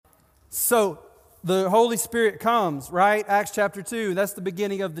So the Holy Spirit comes, right? Acts chapter 2, that's the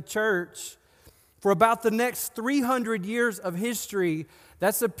beginning of the church. For about the next 300 years of history,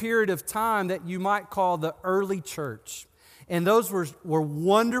 that's a period of time that you might call the early church. And those were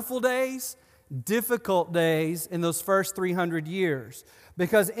wonderful days, difficult days in those first 300 years.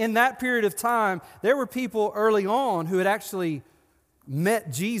 Because in that period of time, there were people early on who had actually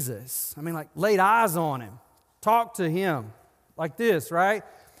met Jesus. I mean, like laid eyes on him, talked to him like this, right?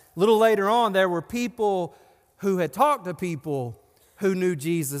 A little later on, there were people who had talked to people who knew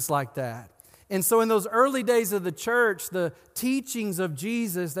Jesus like that. And so in those early days of the church, the teachings of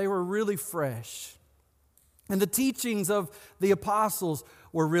Jesus, they were really fresh. And the teachings of the apostles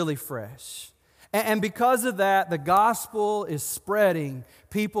were really fresh. And because of that, the gospel is spreading.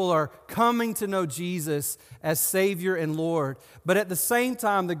 People are coming to know Jesus as Savior and Lord. But at the same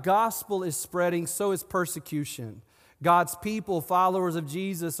time, the gospel is spreading, so is persecution. God's people, followers of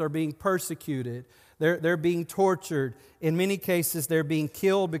Jesus, are being persecuted. They're being tortured. In many cases, they're being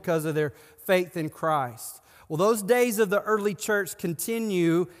killed because of their faith in Christ. Well, those days of the early church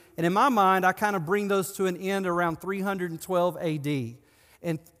continue, and in my mind, I kind of bring those to an end around 312 A.D.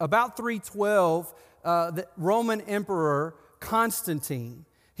 And about 312, the Roman Emperor Constantine,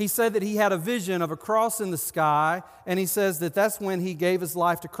 he said that he had a vision of a cross in the sky, and he says that that's when he gave his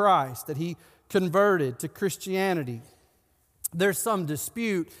life to Christ, that he converted to Christianity. There's some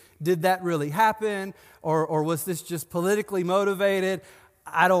dispute. Did that really happen? Or was this just politically motivated?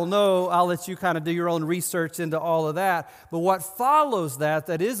 I don't know. I'll let you kind of do your own research into all of that. But what follows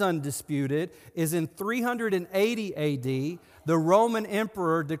that is undisputed, is in 380 A.D., the Roman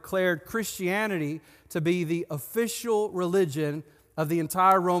emperor declared Christianity to be the official religion of the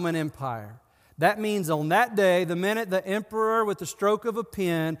entire Roman Empire. That means on that day, the minute the emperor, with the stroke of a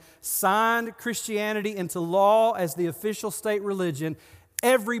pen, signed Christianity into law as the official state religion,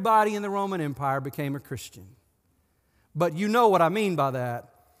 everybody in the Roman Empire became a Christian. But you know what I mean by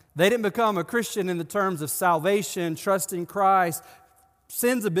that. They didn't become a Christian in the terms of salvation, trusting Christ,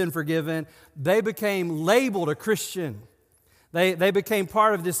 sins have been forgiven. They became labeled a Christian. They became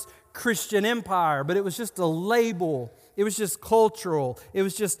part of this Christian empire, but it was just a label. It was just cultural. It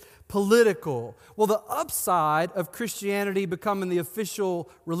was just political. Well, the upside of Christianity becoming the official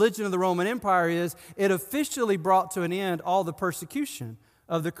religion of the Roman Empire is it officially brought to an end all the persecution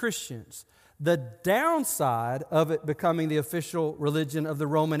of the Christians. The downside of it becoming the official religion of the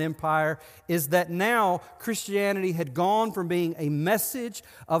Roman Empire is that now Christianity had gone from being a message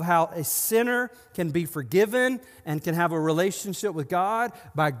of how a sinner can be forgiven and can have a relationship with God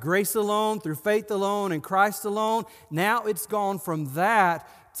by grace alone, through faith alone, and Christ alone. Now it's gone from that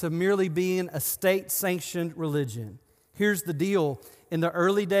to merely being a state-sanctioned religion. Here's the deal. In the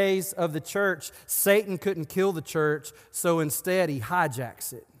early days of the church, Satan couldn't kill the church, so instead he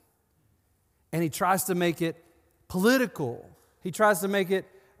hijacks it. And he tries to make it political. He tries to make it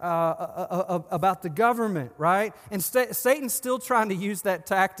about the government, right? And Satan's still trying to use that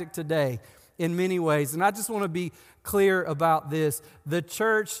tactic today in many ways. And I just want to be clear about this. The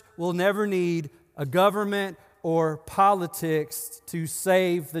church will never need a government or politics to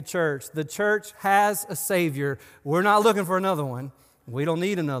save the church. The church has a Savior. We're not looking for another one. We don't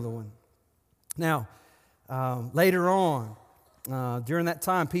need another one. Now, later on, during that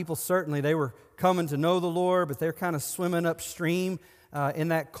time, people certainly, they were coming to know the Lord, but they're kind of swimming upstream in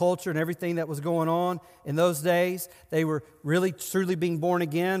that culture and everything that was going on in those days. They were really truly being born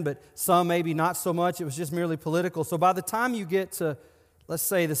again, but some maybe not so much. It was just merely political. So by the time you get to, let's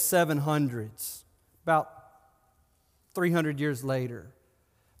say, the 700s, about 300 years later,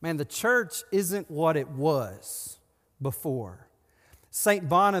 man, the church isn't what it was before. St.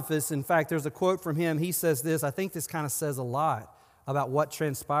 Boniface, in fact, there's a quote from him. He says this. I think this kind of says a lot about what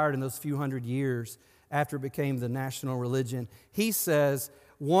transpired in those few hundred years after it became the national religion. He says,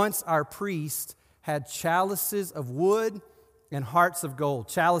 once our priests had chalices of wood and hearts of gold.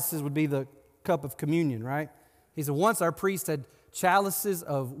 Chalices would be the cup of communion, right? He said, once our priests had chalices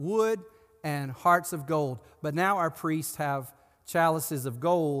of wood and hearts of gold, but now our priests have chalices of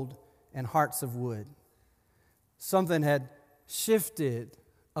gold and hearts of wood. Something had shifted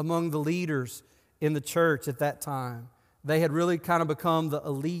among the leaders in the church at that time. They had really kind of become the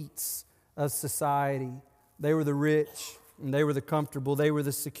elites of society. They were the rich, and they were the comfortable, they were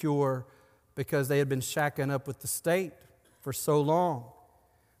the secure, because they had been shacking up with the state for so long.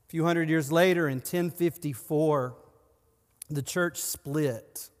 A few hundred years later, in 1054, the church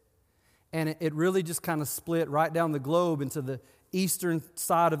split. And it really just kind of split right down the globe into the eastern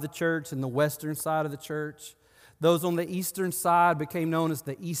side of the church and the western side of the church. Those on the eastern side became known as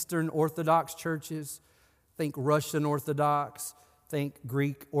the Eastern Orthodox churches. Think Russian Orthodox, think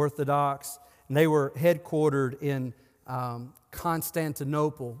Greek Orthodox, and they were headquartered in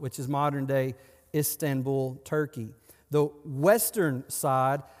Constantinople, which is modern-day Istanbul, Turkey. The western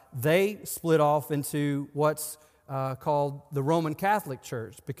side, they split off into what's called the Roman Catholic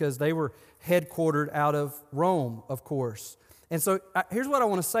Church, because they were headquartered out of Rome, of course. And so here's what I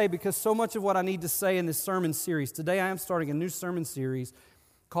want to say, because so much of what I need to say in this sermon series, today I am starting a new sermon series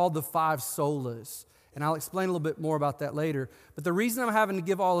called The Five Solas. And I'll explain a little bit more about that later. But the reason I'm having to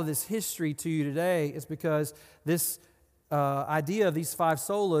give all of this history to you today is because this idea of these five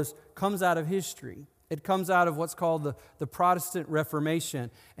solas comes out of history. It comes out of what's called the Protestant Reformation.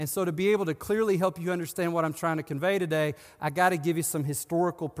 And so to be able to clearly help you understand what I'm trying to convey today, I got to give you some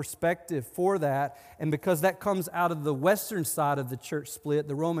historical perspective for that. And because that comes out of the western side of the church split,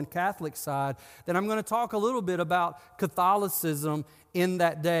 the Roman Catholic side, then I'm going to talk a little bit about Catholicism in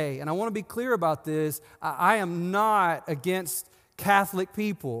that day. And I want to be clear about this. I am not against Catholic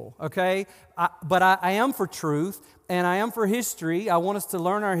people, okay? But I am for truth, and I am for history. I want us to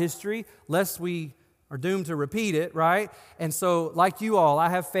learn our history, lest we are doomed to repeat it, right? And so, like you all, I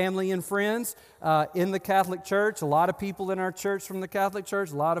have family and friends in the Catholic Church, a lot of people in our church from the Catholic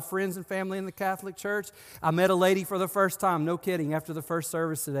Church, a lot of friends and family in the Catholic Church. I met a lady for the first time, no kidding, after the first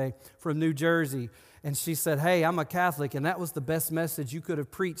service today from New Jersey. And she said, "Hey, I'm a Catholic, and that was the best message you could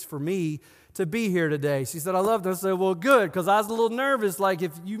have preached for me to be here today." She said, "I loved it." I said, "Well, good, because I was a little nervous, like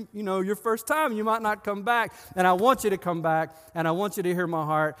if you know, your first time, you might not come back. And I want you to come back, and I want you to hear my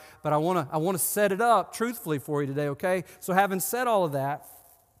heart, but I want to set it up truthfully for you today, okay?" So having said all of that,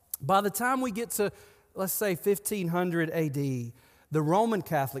 by the time we get to, let's say, 1500 AD, the Roman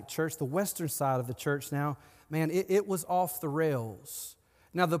Catholic Church, the western side of the church now, man, it was off the rails.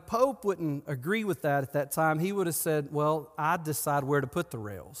 Now, the Pope wouldn't agree with that at that time. He would have said, "Well, I decide where to put the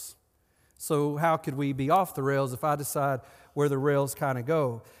rails. So how could we be off the rails if I decide where the rails kind of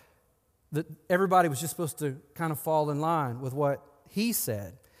go?" Everybody was just supposed to kind of fall in line with what he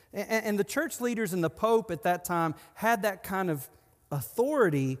said. And the church leaders and the Pope at that time had that kind of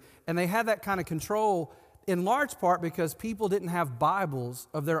authority, and they had that kind of control in large part because people didn't have Bibles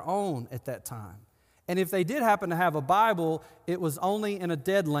of their own at that time. And if they did happen to have a Bible, it was only in a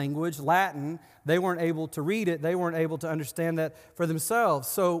dead language, Latin. They weren't able to read it. They weren't able to understand that for themselves.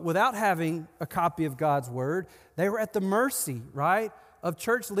 So without having a copy of God's Word, they were at the mercy, right, of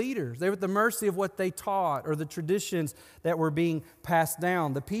church leaders. They were at the mercy of what they taught or the traditions that were being passed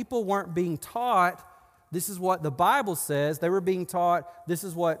down. The people weren't being taught, this is what the Bible says. They were being taught, this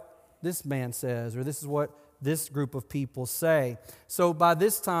is what this man says, or this is what this group of people say. So by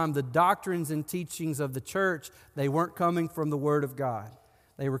this time, the doctrines and teachings of the church, they weren't coming from the Word of God.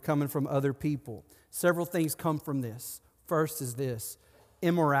 They were coming from other people. Several things come from this. First is this: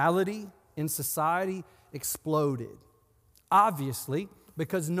 immorality in society exploded. Obviously,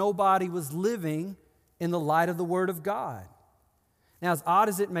 because nobody was living in the light of the Word of God. Now, as odd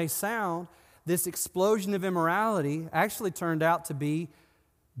as it may sound, this explosion of immorality actually turned out to be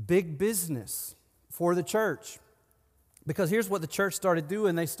big business for the church. Because here's what the church started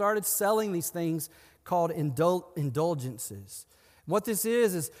doing. They started selling these things called indulgences. What this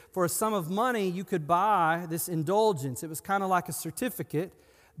is for a sum of money, you could buy this indulgence. It was kind of like a certificate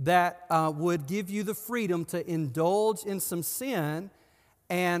that would give you the freedom to indulge in some sin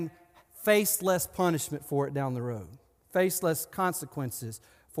and face less punishment for it down the road. Face less consequences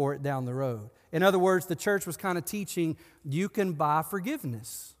for it down the road. In other words, the church was kind of teaching you can buy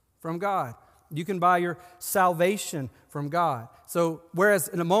forgiveness from God. You can buy your salvation from God. So whereas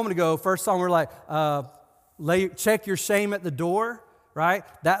in a moment ago, first song, we're like, check your shame at the door, right?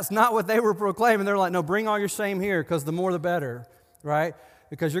 That's not what they were proclaiming. They're like, no, bring all your shame here, because the more the better, right?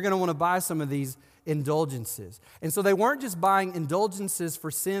 Because you're going to want to buy some of these indulgences. And so they weren't just buying indulgences for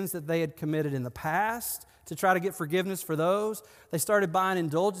sins that they had committed in the past to try to get forgiveness for those. They started buying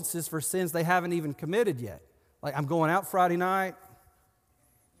indulgences for sins they haven't even committed yet. Like, I'm going out Friday night,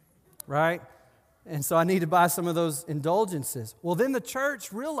 right? And so I need to buy some of those indulgences. Well, then the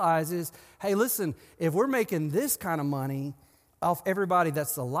church realizes, hey, listen, if we're making this kind of money off everybody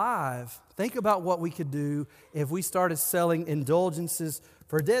that's alive, think about what we could do if we started selling indulgences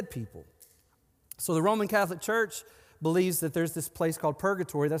for dead people. So the Roman Catholic Church believes that there's this place called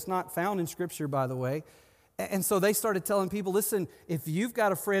purgatory. That's not found in Scripture, by the way. And so they started telling people, listen, if you've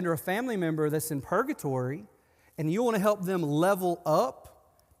got a friend or a family member that's in purgatory and you want to help them level up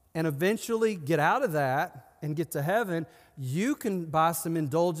and eventually get out of that and get to heaven, you can buy some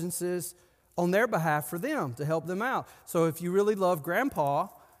indulgences on their behalf for them to help them out. So if you really love grandpa,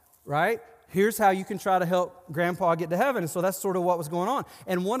 right, here's how you can try to help Grandpa get to heaven. And so that's sort of what was going on.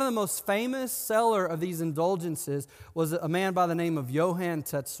 And one of the most famous seller of these indulgences was a man by the name of Johann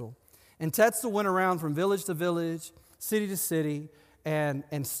Tetzel. And Tetzel went around from village to village, city to city,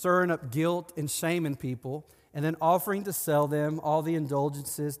 and stirring up guilt and shame in people, and then offering to sell them all the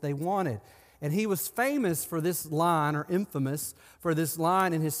indulgences they wanted. And he was famous for this line, or infamous for this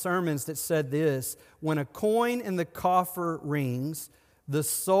line in his sermons that said this: when a coin in the coffer rings, the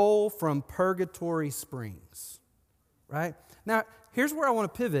soul from purgatory springs. Right? Now, here's where I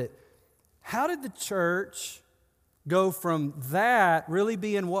want to pivot. How did the church go from that really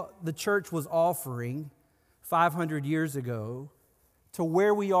being what the church was offering 500 years ago to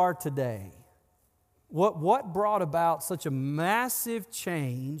where we are today? What brought about such a massive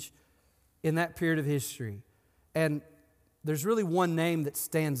change in that period of history? And there's really one name that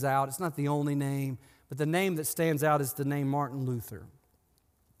stands out. It's not the only name, but the name that stands out is the name Martin Luther.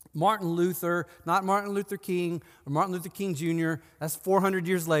 Martin Luther, not Martin Luther King or Martin Luther King Jr., that's 400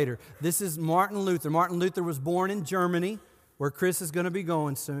 years later. This is Martin Luther. Martin Luther was born in Germany, where Chris is going to be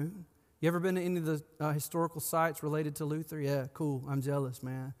going soon. You ever been to any of the historical sites related to Luther? Yeah, cool. I'm jealous,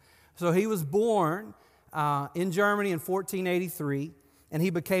 man. So he was born in Germany in 1483, and he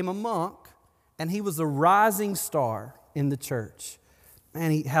became a monk, and he was a rising star in the church.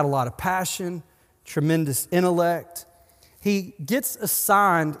 Man, he had a lot of passion, tremendous intellect. He gets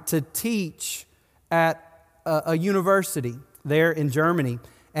assigned to teach at a university there in Germany,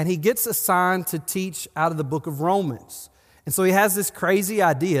 and he gets assigned to teach out of the book of Romans. And so he has this crazy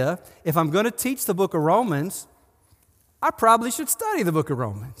idea: if I'm going to teach the book of Romans, I probably should study the book of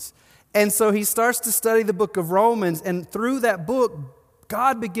Romans. And so he starts to study the book of Romans, and through that book,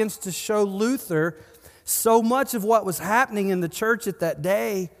 God begins to show Luther so much of what was happening in the church at that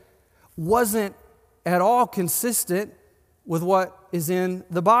day wasn't at all consistent with what is in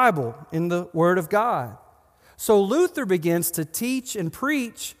the Bible, in the Word of God. So Luther begins to teach and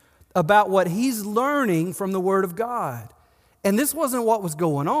preach about what he's learning from the Word of God. And this wasn't what was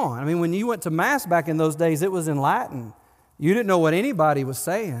going on. I mean, when you went to Mass back in those days, it was in Latin. You didn't know what anybody was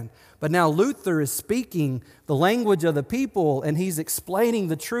saying. But now Luther is speaking the language of the people, and he's explaining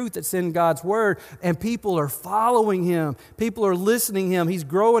the truth that's in God's Word, and people are following him. People are listening to him. He's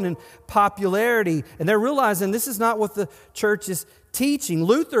growing in popularity, and they're realizing this is not what the church is teaching.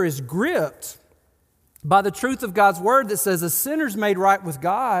 Luther is gripped by the truth of God's Word that says a sinner's made right with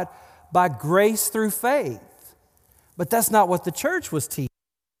God by grace through faith. But that's not what the church was teaching.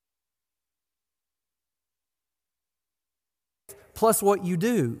 Plus what you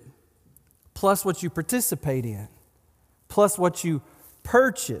do, plus what you participate in, plus what you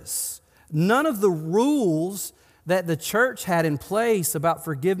purchase. None of the rules that the church had in place about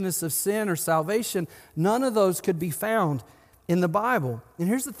forgiveness of sin or salvation, none of those could be found in the Bible. And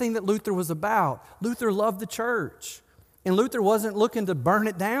here's the thing that Luther was about. Luther loved the church, and Luther wasn't looking to burn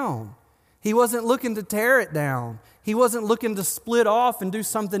it down. He wasn't looking to tear it down. He wasn't looking to split off and do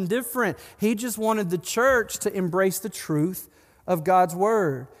something different. He just wanted the church to embrace the truth of God's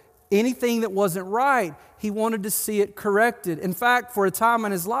Word. Anything that wasn't right, he wanted to see it corrected. In fact, for a time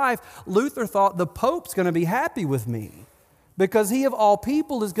in his life, Luther thought the Pope's going to be happy with me because he of all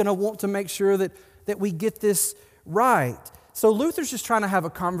people is going to want to make sure that we get this right. So Luther's just trying to have a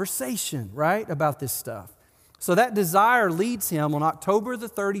conversation, right, about this stuff. So that desire leads him on October the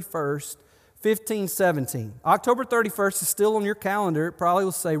 31st, 1517. October 31st is still on your calendar. It probably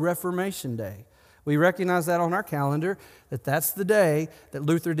will say Reformation Day. We recognize that on our calendar, that's the day that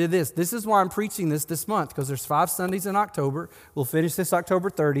Luther did this. This is why I'm preaching this month, because there's 5 Sundays in October. We'll finish this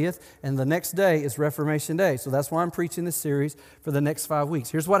October 30th, and the next day is Reformation Day. So that's why I'm preaching this series for the next 5 weeks.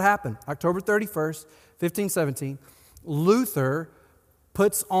 Here's what happened. October 31st, 1517, Luther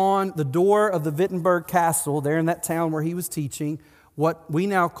puts on the door of the Wittenberg Castle, there in that town where he was teaching, what we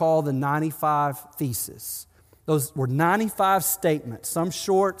now call the 95 Theses. Those were 95 statements, some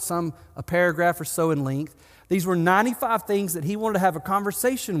short, some a paragraph or so in length. These were 95 things that he wanted to have a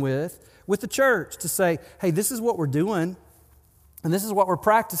conversation with the church to say, hey, this is what we're doing, and this is what we're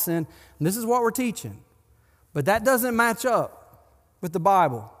practicing, and this is what we're teaching. But that doesn't match up with the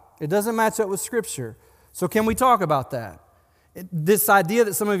Bible. It doesn't match up with Scripture. So can we talk about that? This idea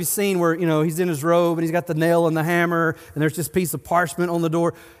that some of you have seen where, he's in his robe and he's got the nail and the hammer and there's this piece of parchment on the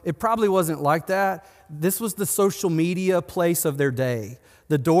door, it probably wasn't like that. This was the social media place of their day,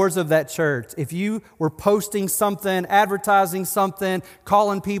 the doors of that church. If you were posting something, advertising something,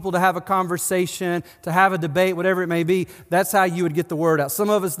 calling people to have a conversation, to have a debate, whatever it may be, that's how you would get the word out. Some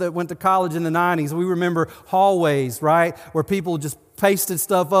of us that went to college in the 90s, we remember hallways, right, where people just pasted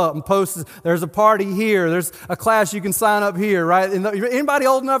stuff up and posted, there's a party here, there's a class you can sign up here, right? And anybody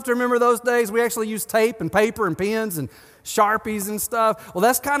old enough to remember those days? We actually used tape and paper and pens and Sharpies and stuff. Well,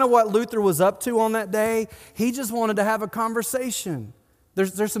 that's kind of what Luther was up to on that day. He just wanted to have a conversation.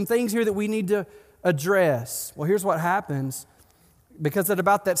 There's some things here that we need to address. Well, here's what happens. Because at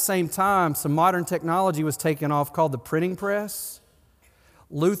about that same time, some modern technology was taken off called the printing press.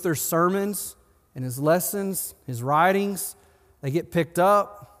 Luther's sermons and his lessons, his writings, they get picked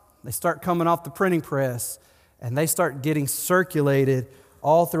up. They start coming off the printing press, and they start getting circulated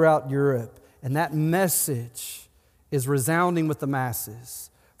all throughout Europe. And that message is resounding with the masses.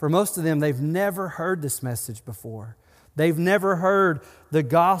 For most of them, they've never heard this message before. They've never heard the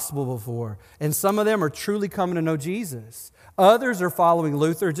gospel before. And some of them are truly coming to know Jesus. Others are following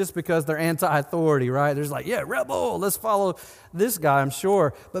Luther just because they're anti-authority, right? There's like, yeah, rebel, let's follow this guy, I'm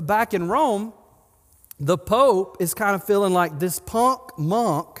sure. But back in Rome, the Pope is kind of feeling like this punk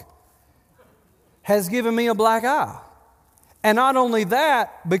monk has given me a black eye. And not only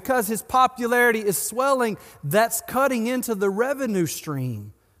that, because his popularity is swelling, that's cutting into the revenue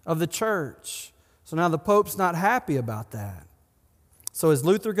stream of the church. So now the Pope's not happy about that. So is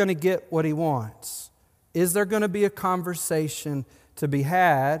Luther going to get what he wants? Is there going to be a conversation to be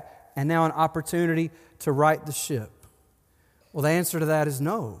had and now an opportunity to right the ship? Well, the answer to that is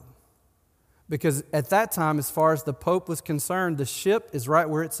no. Because at that time, as far as the Pope was concerned, the ship is right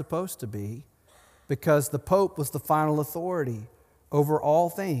where it's supposed to be, because the Pope was the final authority over all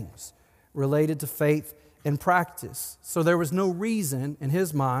things related to faith and practice. So there was no reason in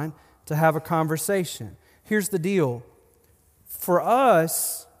his mind to have a conversation. Here's the deal. For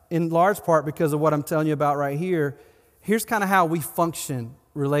us, in large part because of what I'm telling you about right here, here's kind of how we function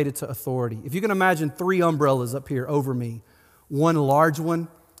related to authority. If you can imagine 3 umbrellas up here over me, one large one,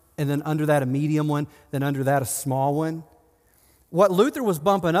 and then under that a medium one, then under that a small one. What Luther was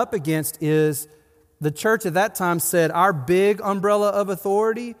bumping up against is the church at that time said our big umbrella of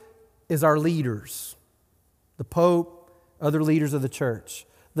authority is our leaders, the Pope, other leaders of the church.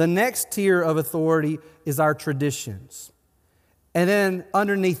 The next tier of authority is our traditions. And then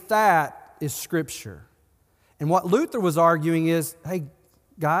underneath that is Scripture. And what Luther was arguing is, hey,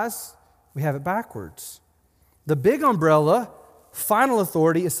 guys, we have it backwards. The big umbrella, final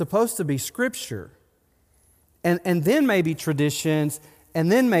authority, is supposed to be Scripture. And then maybe traditions, and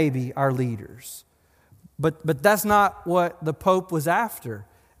then maybe our leaders. But that's not what the Pope was after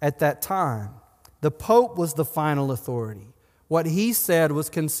at that time. The Pope was the final authority. What he said was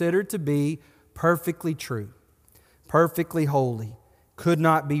considered to be perfectly true, perfectly holy, could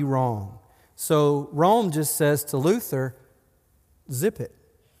not be wrong. So Rome just says to Luther, zip it.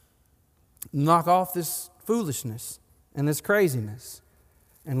 Knock off this foolishness and this craziness.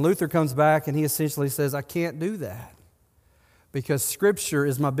 And Luther comes back and he essentially says, I can't do that because Scripture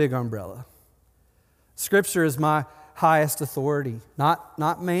is my big umbrella. Scripture is my highest authority,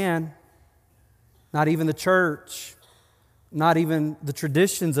 not man, not even the church, not even the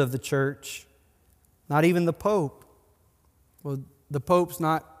traditions of the church, not even the Pope. Well, the Pope's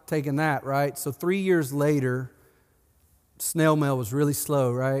not taking that, right? So 3 years later, snail mail was really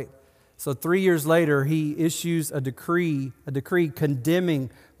slow, right? So 3 years later, he issues a decree condemning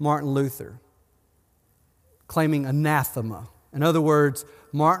Martin Luther, claiming anathema. In other words,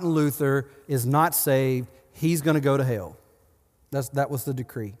 Martin Luther is not saved. He's going to go to hell. That was the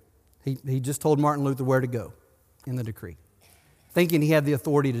decree. He just told Martin Luther where to go in the decree, thinking he had the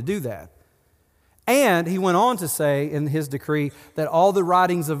authority to do that. And he went on to say in his decree that all the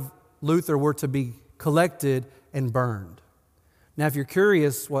writings of Luther were to be collected and burned. Now, if you're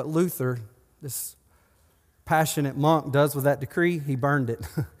curious what Luther, this passionate monk, does with that decree, he burned it.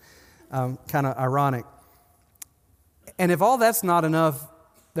 Kind of ironic. And if all that's not enough,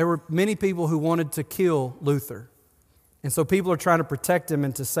 there were many people who wanted to kill Luther. And so people are trying to protect him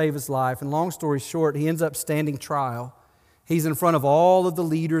and to save his life. And long story short, he ends up standing trial. He's in front of all of the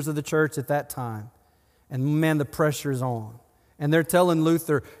leaders of the church at that time. And man, the pressure is on. And they're telling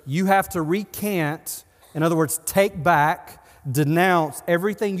Luther, you have to recant, in other words, take back, denounce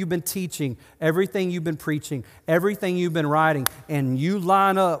everything you've been teaching, everything you've been preaching, everything you've been writing, and you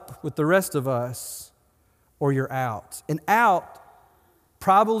line up with the rest of us, or you're out. And out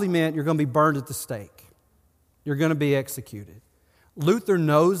probably meant you're going to be burned at the stake. You're going to be executed. Luther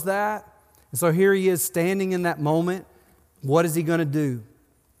knows that. And so here he is standing in that moment. What is he going to do?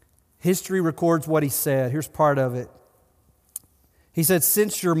 History records what he said. Here's part of it. He said,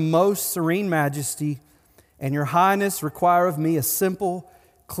 since your most serene majesty and your highness require of me a simple,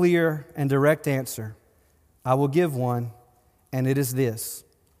 clear, and direct answer, I will give one, and it is this.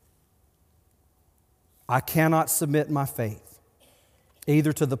 I cannot submit my faith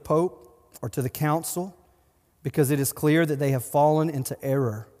either to the Pope or to the Council, because it is clear that they have fallen into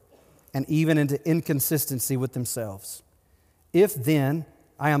error and even into inconsistency with themselves. If then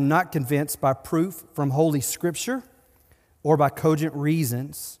I am not convinced by proof from Holy Scripture or by cogent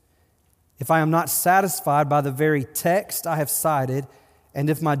reasons, if I am not satisfied by the very text I have cited, and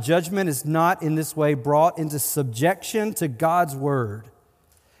if my judgment is not in this way brought into subjection to God's Word,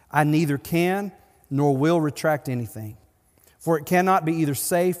 I neither can nor will retract anything. For it cannot be either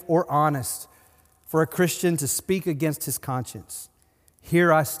safe or honest for a Christian to speak against his conscience.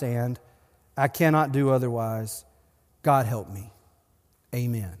 Here I stand. I cannot do otherwise. God help me.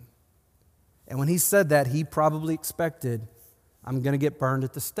 Amen. And when he said that, he probably expected, I'm going to get burned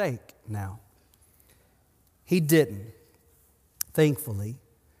at the stake now. He didn't, thankfully.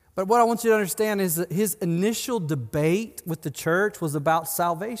 But what I want you to understand is that his initial debate with the church was about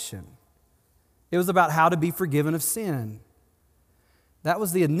salvation. It was about how to be forgiven of sin. That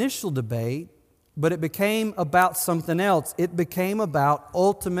was the initial debate, but it became about something else. It became about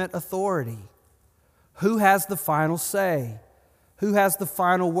ultimate authority. Who has the final say? Who has the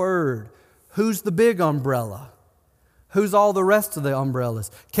final word? Who's the big umbrella? Who's all the rest of the umbrellas?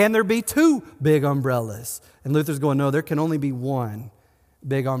 Can there be two big umbrellas? And Luther's going, no, there can only be one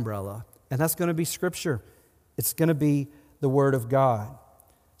big umbrella. And that's going to be Scripture. It's going to be the Word of God.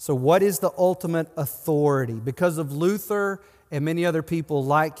 So what is the ultimate authority? Because of Luther and many other people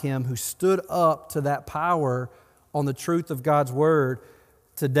like him who stood up to that power on the truth of God's Word,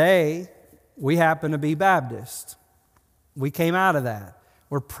 today we happen to be Baptist. We came out of that.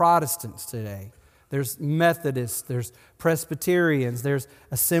 We're Protestants today. There's Methodists, there's Presbyterians, there's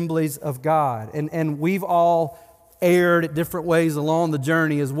Assemblies of God. And we've all erred at different ways along the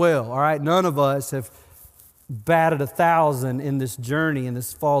journey as well. All right, none of us have batted 1,000 in this journey in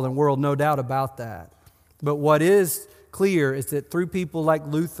this fallen world, no doubt about that. But what is clear is that through people like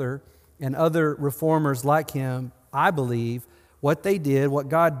Luther and other reformers like him, I believe what they did, what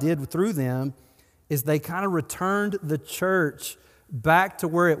God did through them, is they kind of returned the church back to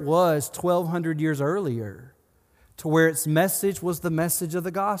where it was 1,200 years earlier, to where its message was the message of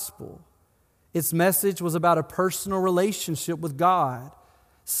the gospel. Its message was about a personal relationship with God,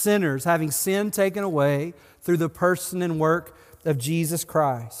 sinners having sin taken away through the person and work of Jesus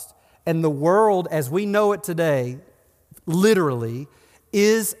Christ. And the world as we know it today, literally,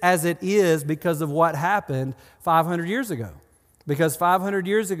 is as it is because of what happened 500 years ago. Because 500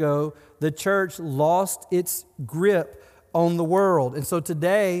 years ago, the church lost its grip on the world. And so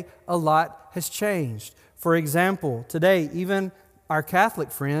today, a lot has changed. For example, today, even our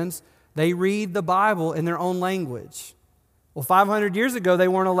Catholic friends, they read the Bible in their own language. Well, 500 years ago, they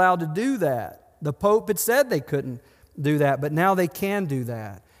weren't allowed to do that. The Pope had said they couldn't do that, but now they can do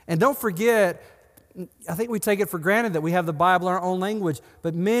that. And don't forget, I think we take it for granted that we have the Bible in our own language,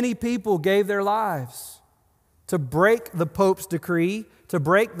 but many people gave their lives to break the Pope's decree, to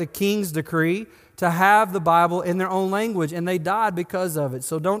break the King's decree, to have the Bible in their own language, and they died because of it.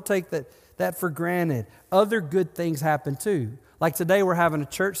 So don't take that for granted. Other good things happen too. Like today we're having a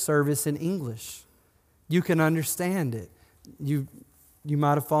church service in English. You can understand it. You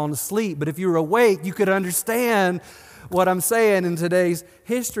might have fallen asleep, but if you were awake, you could understand what I'm saying in today's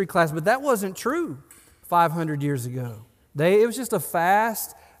history class. But that wasn't true 500 years ago. It was just a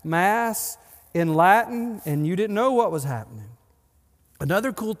fast mass in Latin, and you didn't know what was happening.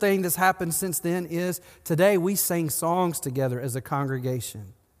 Another cool thing that's happened since then is today we sing songs together as a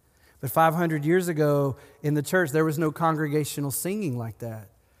congregation. But 500 years ago in the church, there was no congregational singing like that.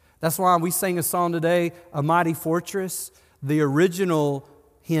 That's why we sing a song today, A Mighty Fortress. The original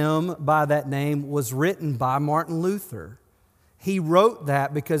hymn by that name was written by Martin Luther. He wrote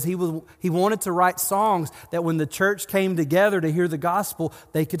that because he wanted to write songs that when the church came together to hear the gospel,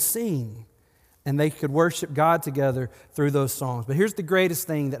 they could sing. And they could worship God together through those songs. But here's the greatest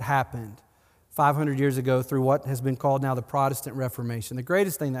thing that happened 500 years ago through what has been called now the Protestant Reformation. The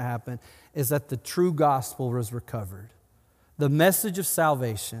greatest thing that happened is that the true gospel was recovered. The message of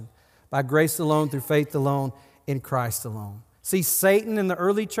salvation by grace alone, through faith alone, in Christ alone. See, Satan in the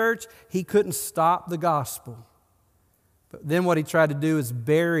early church, he couldn't stop the gospel. But then what he tried to do is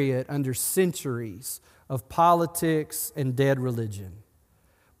bury it under centuries of politics and dead religion.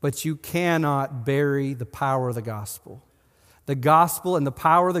 But you cannot bury the power of the gospel. The gospel and the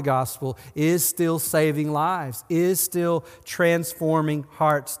power of the gospel is still saving lives, is still transforming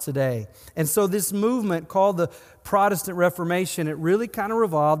hearts today. And so this movement called the Protestant Reformation, it really kind of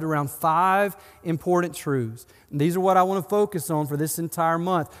revolved around 5 important truths. And these are what I want to focus on for this entire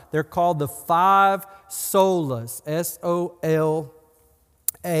month. They're called the 5 solas, S-O-L-A-S.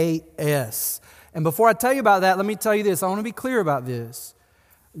 And before I tell you about that, let me tell you this. I want to be clear about this.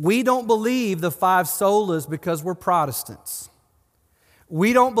 We don't believe the 5 solas because we're Protestants.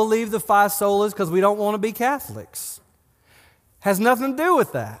 We don't believe the 5 solas because we don't want to be Catholics. Has nothing to do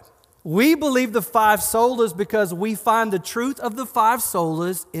with that. We believe the 5 solas because we find the truth of the 5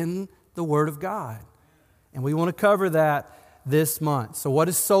 solas in the Word of God. And we want to cover that this month. So what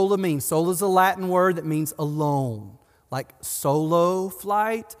does sola mean? Sola is a Latin word that means alone, like solo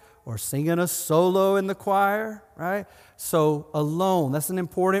flight or singing a solo in the choir, right? So alone, that's an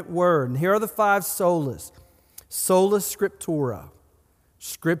important word. And here are the 5 solas. Sola scriptura,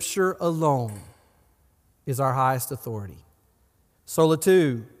 Scripture alone is our highest authority. Sola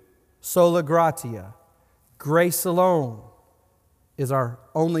 2, sola gratia, grace alone is our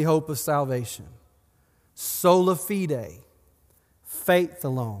only hope of salvation. Sola fide, faith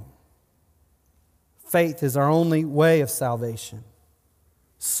alone. Faith is our only way of salvation.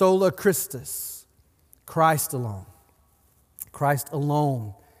 Sola Christus, Christ alone. Christ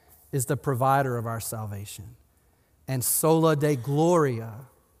alone is the provider of our salvation. And sola Dei Gloria,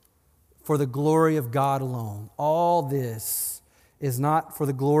 for the glory of God alone. All this is not for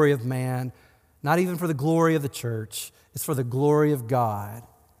the glory of man, not even for the glory of the church. It's for the glory of God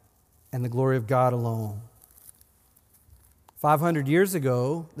and the glory of God alone. 500 years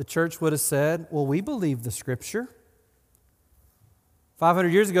ago, the church would have said, well, we believe the Scripture. 500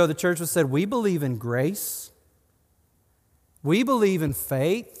 years ago, the church would have said, we believe in grace. We believe in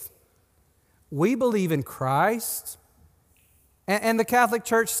faith. We believe in Christ. And the Catholic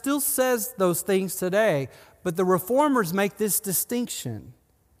Church still says those things today, but the Reformers make this distinction.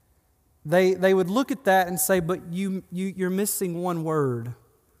 They would look at that and say, but you're missing one word,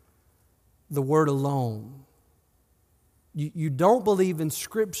 the word alone. You don't believe in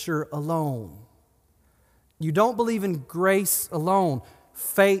Scripture alone. You don't believe in grace alone,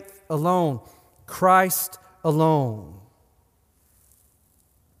 faith alone, Christ alone.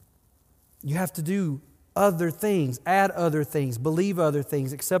 You have to do other things, add other things, believe other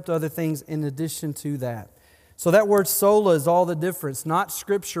things, accept other things in addition to that. So that word sola is all the difference. Not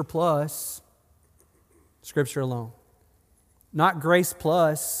Scripture plus, Scripture alone. Not grace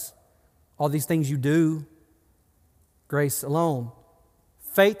plus, all these things you do, grace alone.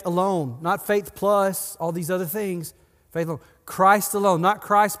 Faith alone, not faith plus, all these other things, faith alone. Christ alone, not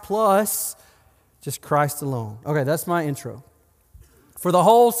Christ plus, just Christ alone. Okay, that's my intro. For the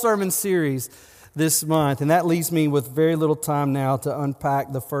whole sermon series this month, and that leaves me with very little time now to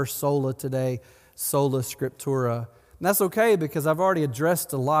unpack the first sola today, sola scriptura. And that's okay because I've already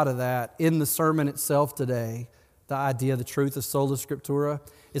addressed a lot of that in the sermon itself today, the idea, the truth of sola scriptura.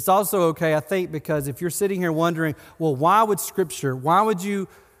 It's also okay, I think, because if you're sitting here wondering, well, why would you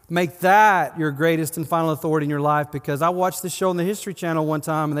make that your greatest and final authority in your life? Because I watched this show on the History Channel one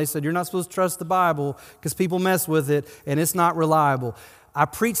time and they said, you're not supposed to trust the Bible because people mess with it and it's not reliable. I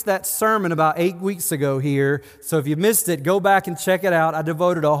preached that sermon about 8 weeks ago here, so if you missed it, go back and check it out. I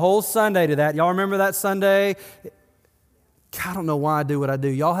devoted a whole Sunday to that. Y'all remember that Sunday? I don't know why I do what I do.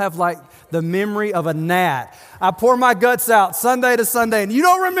 Y'all have like the memory of a gnat. I pour my guts out Sunday to Sunday, and you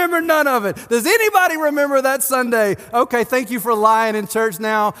don't remember none of it. Does anybody remember that Sunday? Okay, thank you for lying in church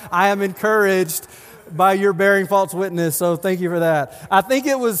now. I am encouraged by your bearing false witness, so thank you for that. I think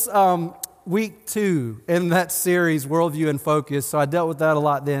it was week 2 in that series, Worldview and Focus, so I dealt with that a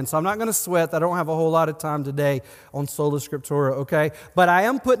lot then. So I'm not going to sweat. I don't have a whole lot of time today on Sola Scriptura, okay? But I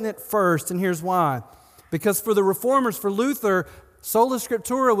am putting it first, and here's why. Because for the Reformers, for Luther, Sola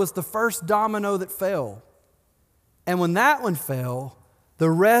Scriptura was the first domino that fell. And when that one fell, the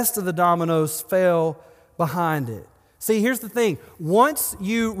rest of the dominoes fell behind it. See, here's the thing. Once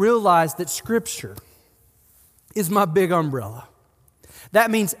you realize that Scripture is my big umbrella, that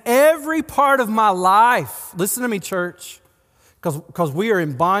means every part of my life, listen to me, church, because we are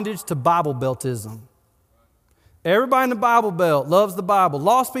in bondage to Bible Beltism. Everybody in the Bible Belt loves the Bible.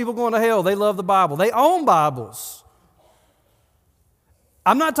 Lost people going to hell, they love the Bible. They own Bibles.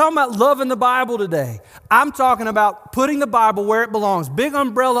 I'm not talking about loving the Bible today. I'm talking about putting the Bible where it belongs. Big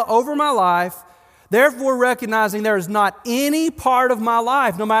umbrella over my life. Therefore, recognizing there is not any part of my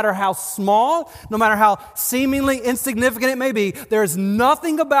life, no matter how small, no matter how seemingly insignificant it may be, there is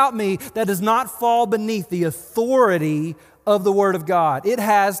nothing about me that does not fall beneath the authority of the Word of God. It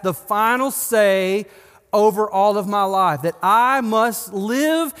has the final say over all of my life, that I must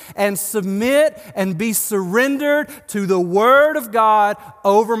live and submit and be surrendered to the Word of God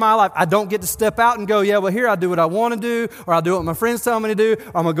over my life. I don't get to step out and go, yeah, well, here I do what I want to do, or I do what my friends tell me to do,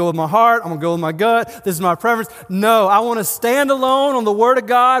 or I'm going to go with my heart, I'm going to go with my gut, this is my preference. No, I want to stand alone on the Word of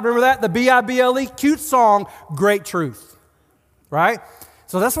God. Remember that? The Bible, cute song, great truth, right?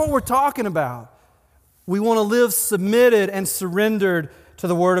 So that's what we're talking about. We want to live submitted and surrendered to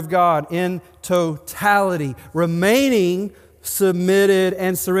the Word of God in totality, remaining submitted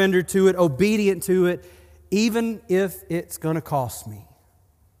and surrendered to it, obedient to it, even if it's going to cost me.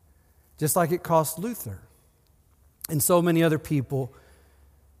 Just like it cost Luther and so many other people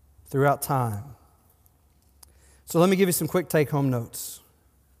throughout time. So let me give you some quick take-home notes.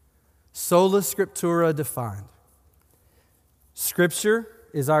 Sola Scriptura defined. Scripture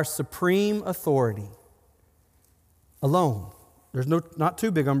is our supreme authority alone. There's not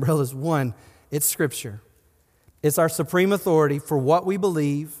two big umbrellas. One, it's Scripture. It's our supreme authority for what we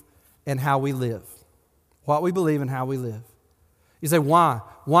believe and how we live. What we believe and how we live. You say, why?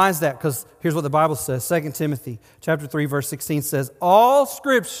 Why is that? Because here's what the Bible says. 2 Timothy chapter 3, verse 16 says, all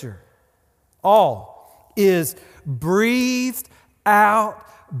Scripture, all, is breathed out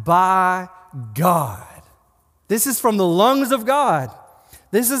by God. This is from the lungs of God.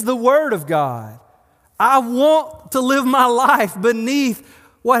 This is the Word of God. I want to live my life beneath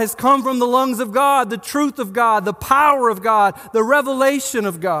what has come from the lungs of God, the truth of God, the power of God, the revelation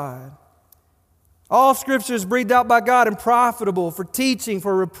of God. All Scripture is breathed out by God and profitable for teaching,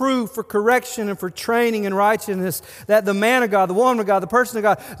 for reproof, for correction, and for training in righteousness, that the man of God, the woman of God, the person of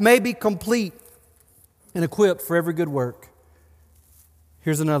God may be complete and equipped for every good work.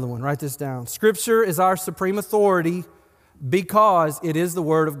 Here's another one. Write this down. Scripture is our supreme authority because it is the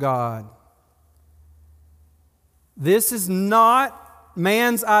Word of God. This is not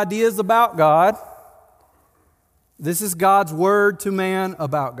man's ideas about God. This is God's Word to man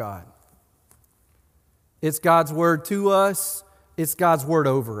about God. It's God's Word to us. It's God's Word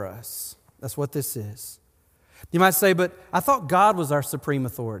over us. That's what this is. You might say, but I thought God was our supreme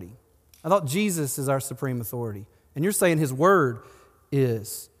authority. I thought Jesus is our supreme authority. And you're saying His Word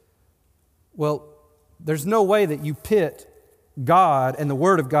is. Well, there's no way that you pit God and the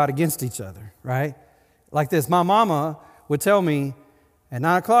Word of God against each other, right? Like this, my mama would tell me at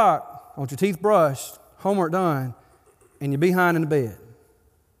 9 o'clock, I want your teeth brushed, homework done, and you're behind in the bed.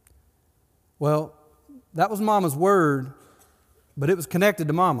 Well, that was Mama's word, but it was connected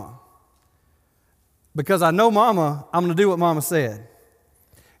to Mama. Because I know Mama, I'm going to do what Mama said.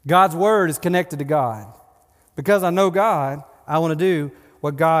 God's word is connected to God. Because I know God, I want to do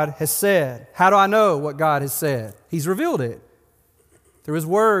what God has said. How do I know what God has said? He's revealed it through His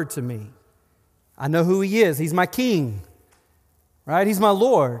word to me. I know who He is. He's my King, right? He's my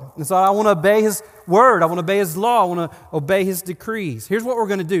Lord. And so I want to obey His word. I want to obey His law. I want to obey His decrees. Here's what we're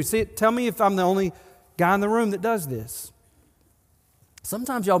going to do. See, tell me if I'm the only guy in the room that does this.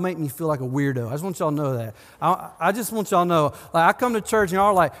 Sometimes y'all make me feel like a weirdo. I just want y'all to know that. I just want y'all to know, like, I come to church and y'all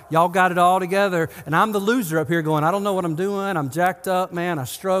are like, y'all got it all together, and I'm the loser up here going, I don't know what I'm doing. I'm jacked up, man. I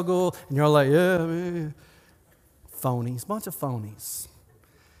struggle. And you're like, yeah, man. Phonies, bunch of phonies.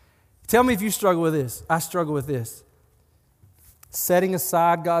 Tell me if you struggle with this. I struggle with this. Setting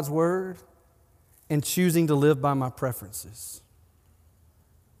aside God's word and choosing to live by my preferences.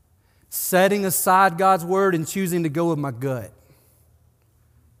 Setting aside God's word and choosing to go with my gut.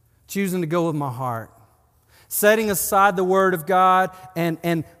 Choosing to go with my heart. Setting aside the word of God and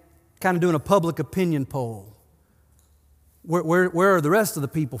kind of doing a public opinion poll. Where are the rest of the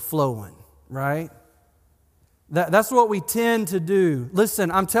people flowing, right? That's what we tend to do.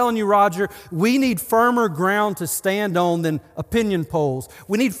 Listen, I'm telling you, Roger, we need firmer ground to stand on than opinion polls.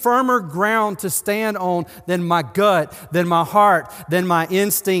 We need firmer ground to stand on than my gut, than my heart, than my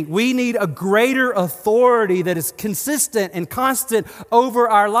instinct. We need a greater authority that is consistent and constant over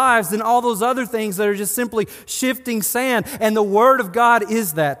our lives than all those other things that are just simply shifting sand. And the Word of God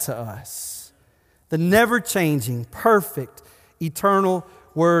is that to us. The never-changing, perfect, eternal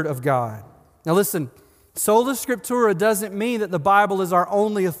Word of God. Now listen, Sola Scriptura doesn't mean that the Bible is our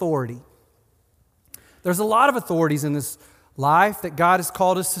only authority. There's a lot of authorities in this life that God has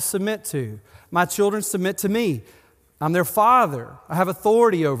called us to submit to. My children submit to me. I'm their father. I have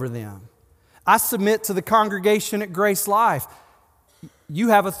authority over them. I submit to the congregation at Grace Life. You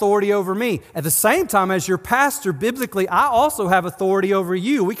have authority over me. At the same time, as your pastor, biblically, I also have authority over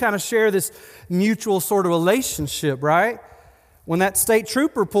you. We kind of share this mutual sort of relationship, right? When that state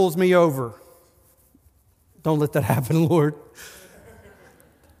trooper pulls me over, don't let that happen, Lord.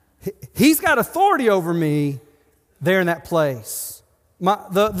 He's got authority over me there in that place.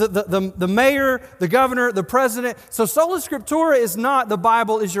 The mayor, the governor, the president. So Sola Scriptura is not the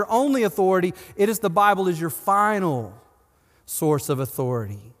Bible is your only authority. It is the Bible is your final source of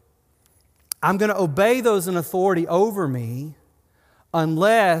authority. I'm going to obey those in authority over me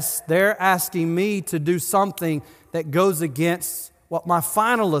unless they're asking me to do something that goes against what my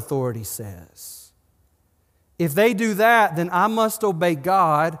final authority says. If they do that, then I must obey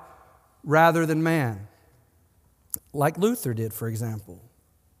God rather than man. Like Luther did, for example.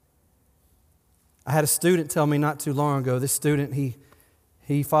 I had a student tell me not too long ago, this student,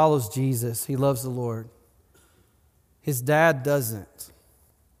 he follows Jesus. He loves the Lord. His dad doesn't.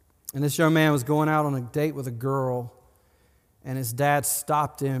 And this young man was going out on a date with a girl, and his dad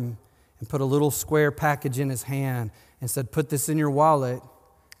stopped him and put a little square package in his hand and said, "Put this in your wallet.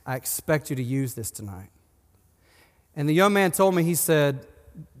 I expect you to use this tonight." And the young man told me, he said,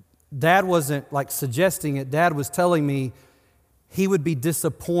 Dad wasn't like suggesting it. Dad was telling me he would be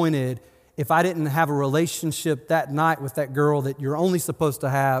disappointed if I didn't have a relationship that night with that girl that you're only supposed to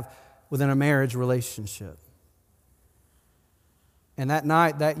have within a marriage relationship. And that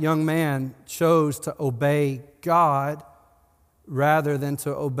night, that young man chose to obey God rather than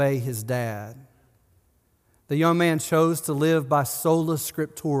to obey his dad. The young man chose to live by sola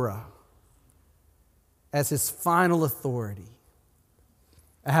scriptura as his final authority.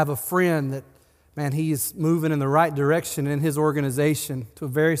 I have a friend that, man, he is moving in the right direction in his organization to a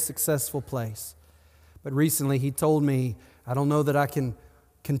very successful place. But recently he told me, I don't know that I can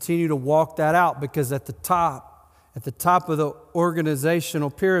continue to walk that out, because at the top of the organizational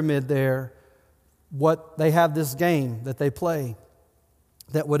pyramid there, what they have this game that they play,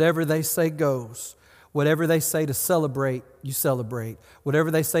 that whatever they say goes. Whatever they say to celebrate, you celebrate.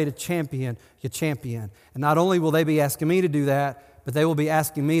 Whatever they say to champion, you champion. And not only will they be asking me to do that, but they will be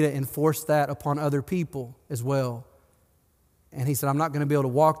asking me to enforce that upon other people as well. And he said, I'm not going to be able to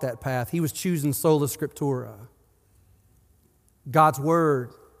walk that path. He was choosing sola scriptura. God's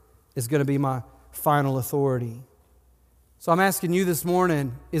word is going to be my final authority. So I'm asking you this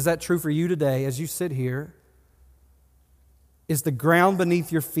morning, is that true for you today as you sit here? Is the ground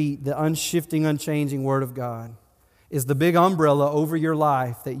beneath your feet the unshifting, unchanging Word of God? Is the big umbrella over your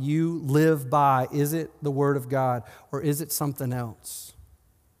life that you live by, is it the Word of God, or is it something else?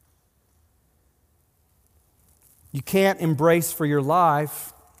 You can't embrace for your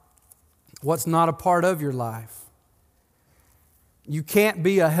life what's not a part of your life. You can't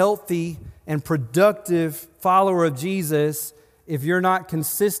be a healthy and productive follower of Jesus if you're not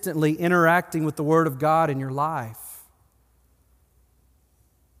consistently interacting with the Word of God in your life.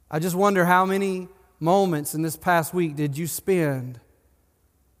 I just wonder how many moments in this past week did you spend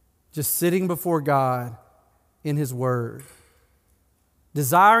just sitting before God in His Word,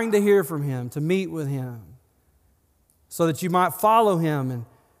 desiring to hear from Him, to meet with Him, so that you might follow Him and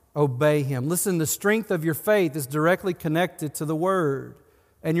obey Him. Listen, the strength of your faith is directly connected to the Word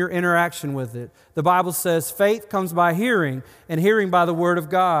and your interaction with it. The Bible says faith comes by hearing, and hearing by the Word of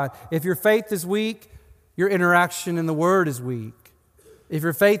God. If your faith is weak, your interaction in the Word is weak. If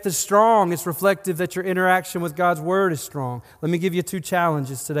your faith is strong, it's reflective that your interaction with God's Word is strong. Let me give you 2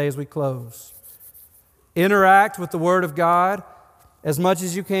 challenges today as we close. Interact with the Word of God as much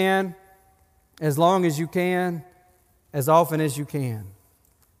as you can, as long as you can, as often as you can.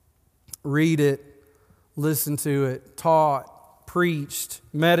 Read it, listen to it, taught, preached,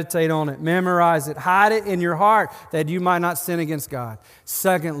 meditate on it, memorize it, hide it in your heart that you might not sin against God.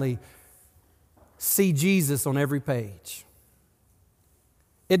 Secondly, see Jesus on every page.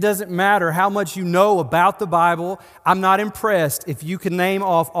 It doesn't matter how much you know about the Bible. I'm not impressed if you can name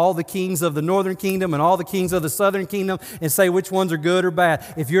off all the kings of the northern kingdom and all the kings of the southern kingdom and say which ones are good or bad.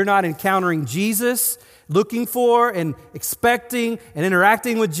 If you're not encountering Jesus, looking for and expecting and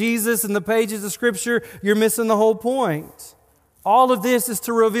interacting with Jesus in the pages of Scripture, you're missing the whole point. All of this is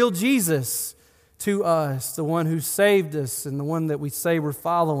to reveal Jesus to us, the one who saved us and the one that we say we're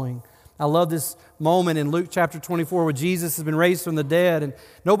following. I love this moment in Luke chapter 24 where Jesus has been raised from the dead, and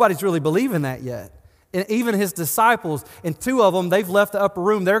nobody's really believing that yet. And even His disciples, and 2 of them, they've left the upper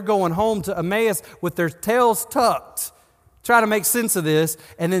room. They're going home to Emmaus with their tails tucked, trying to make sense of this.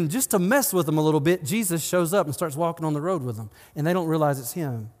 And then just to mess with them a little bit, Jesus shows up and starts walking on the road with them. And they don't realize it's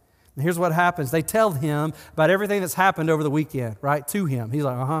Him. And here's what happens. They tell Him about everything that's happened over the weekend, right, to Him. He's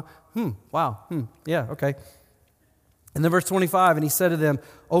like, wow, yeah, okay. And then verse 25, and He said to them,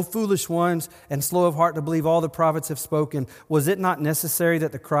 O foolish ones, and slow of heart to believe all the prophets have spoken, was it not necessary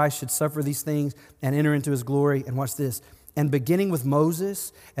that the Christ should suffer these things and enter into His glory? And watch this. And beginning with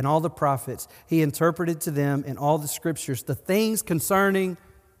Moses and all the prophets, He interpreted to them in all the Scriptures the things concerning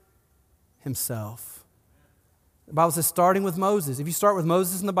Himself. The Bible says starting with Moses. If you start with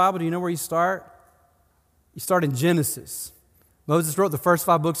Moses in the Bible, do you know where you start? You start in Genesis. Moses wrote the first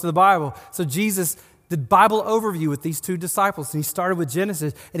 5 books of the Bible. So Jesus did Bible overview with these 2 disciples. And He started with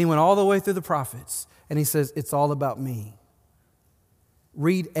Genesis, and He went all the way through the prophets. And He says, it's all about me.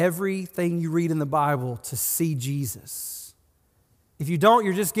 Read everything you read in the Bible to see Jesus. If you don't,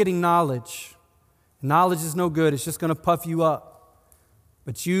 you're just getting knowledge. Knowledge is no good. It's just going to puff you up.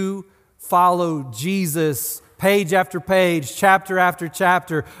 But you follow Jesus Page after page, chapter after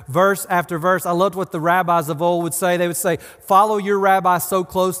chapter, verse after verse. I loved what the rabbis of old would say. They would say, follow your rabbi so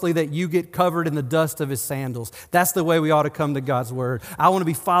closely that you get covered in the dust of his sandals. That's the way we ought to come to God's word. I want to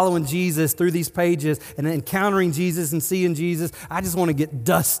be following Jesus through these pages and encountering Jesus and seeing Jesus. I just want to get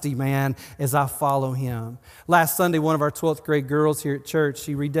dusty, man, as I follow him. Last Sunday, one of our 12th grade girls here at church,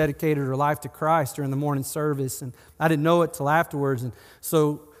 she rededicated her life to Christ during the morning service, and I didn't know it till afterwards. And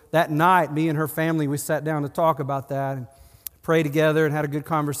so that night, me and her family, we sat down to talk about that and pray together and had a good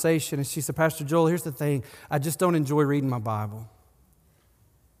conversation. And she said, Pastor Joel, here's the thing. I just don't enjoy reading my Bible.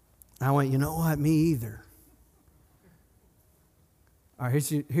 And I went, you know what? Me either. All right, here's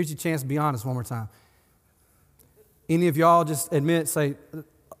your chance to be honest one more time. Any of y'all just admit, say,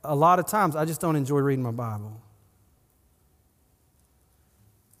 a lot of times I just don't enjoy reading my Bible.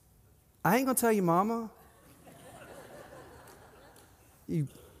 I ain't going to tell you, Mama. You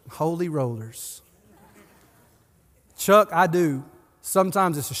holy rollers. Chuck, I do.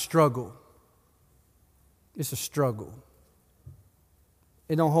 Sometimes it's a struggle. It's a struggle.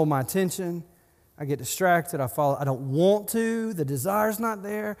 It don't hold my attention. I get distracted. I don't want to. The desire's not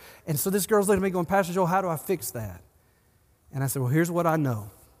there. And so this girl's looking at me going, Pastor Joel, how do I fix that? And I said, well, here's what I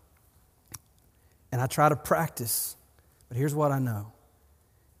know. And I try to practice. But here's what I know.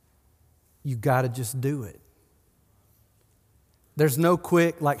 You got to just do it. There's no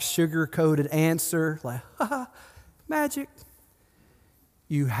quick, like, sugar-coated answer, like, ha, magic.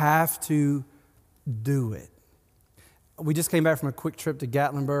 You have to do it. We just came back from a quick trip to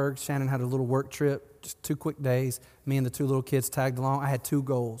Gatlinburg. Shannon had a little work trip, just 2 quick days. Me and the 2 little kids tagged along. I had 2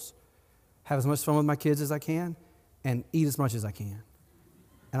 goals. Have as much fun with my kids as I can and eat as much as I can.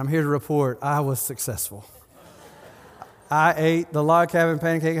 And I'm here to report I was successful. I ate the Log Cabin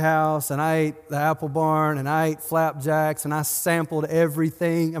Pancake House, and I ate the Apple Barn, and I ate flapjacks, and I sampled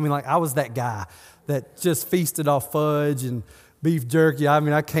everything. I mean, like, I was that guy that just feasted off fudge and beef jerky. I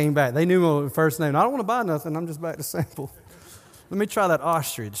mean, I came back. They knew my first name. I don't want to buy nothing. I'm just back to sample. Let me try that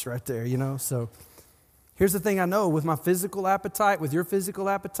ostrich right there, you know. So here's the thing I know. With my physical appetite, with your physical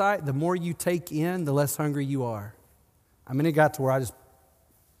appetite, the more you take in, the less hungry you are. I mean, it got to where I just,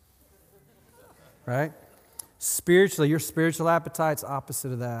 right? Spiritually, your spiritual appetite's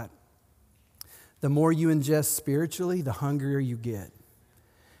opposite of that. The more you ingest spiritually, the hungrier you get.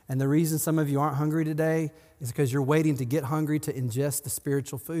 And the reason some of you aren't hungry today is because you're waiting to get hungry to ingest the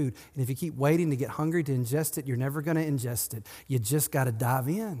spiritual food. And if you keep waiting to get hungry to ingest it, you're never going to ingest it. You just got to dive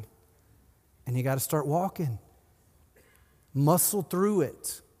in. And you got to start walking. Muscle through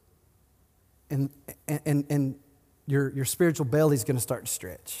it. And your spiritual belly's going to start to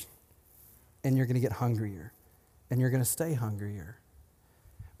stretch. And you're going to get hungrier. And you're going to stay hungrier.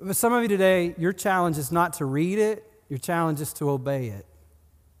 But some of you today, your challenge is not to read it. Your challenge is to obey it.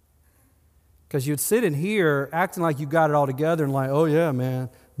 Because you'd sit in here acting like you got it all together and like, oh yeah, man,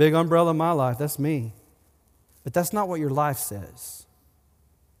 big umbrella in my life, that's me. But that's not what your life says.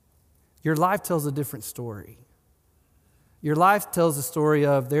 Your life tells a different story. Your life tells a story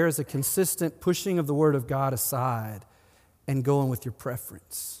of there is a consistent pushing of the Word of God aside and going with your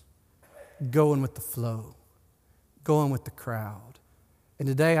preference, going with the flow, going with the crowd. And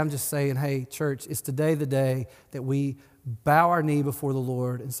today I'm just saying, hey, church, it's today the day that we bow our knee before the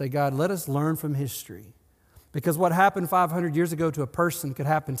Lord and say, God, let us learn from history. Because what happened 500 years ago to a person could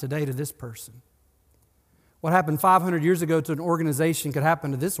happen today to this person. What happened 500 years ago to an organization could happen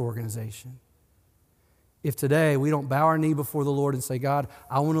to this organization. If today we don't bow our knee before the Lord and say, God,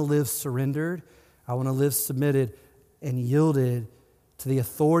 I want to live surrendered, I want to live submitted and yielded to the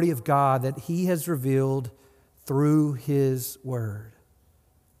authority of God that He has revealed through His Word.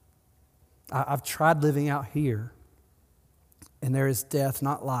 I've tried living out here, and there is death,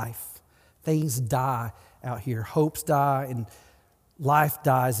 not life. Things die out here. Hopes die, and life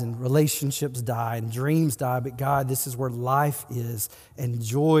dies, and relationships die, and dreams die. But God, this is where life is, and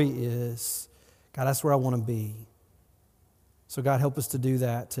joy is. God, that's where I want to be. So God, help us to do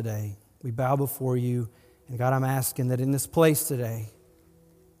that today. We bow before You, and God, I'm asking that in this place today,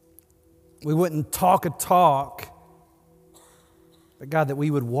 we wouldn't talk a talk, but God, that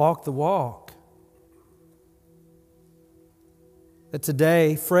we would walk the walk. That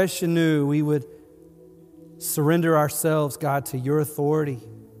today, fresh and new, we would surrender ourselves, God, to Your authority,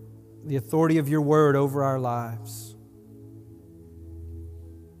 the authority of Your Word over our lives.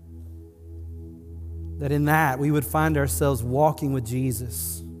 That in that, we would find ourselves walking with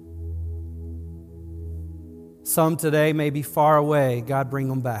Jesus. Some today may be far away. God, bring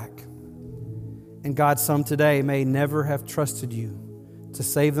them back. And God, some today may never have trusted You to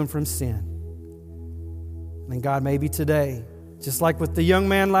save them from sin. And God, maybe today, just like with the young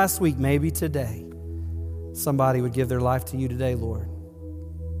man last week, maybe today, somebody would give their life to you today, Lord.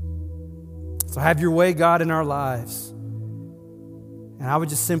 So have your way, God, in our lives. And I would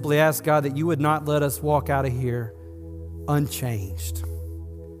just simply ask, God, that you would not let us walk out of here unchanged.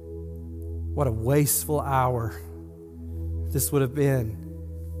 What a wasteful hour this would have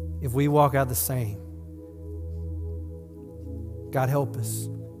been if we walk out the same. God, help us.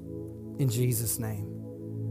 In Jesus' name.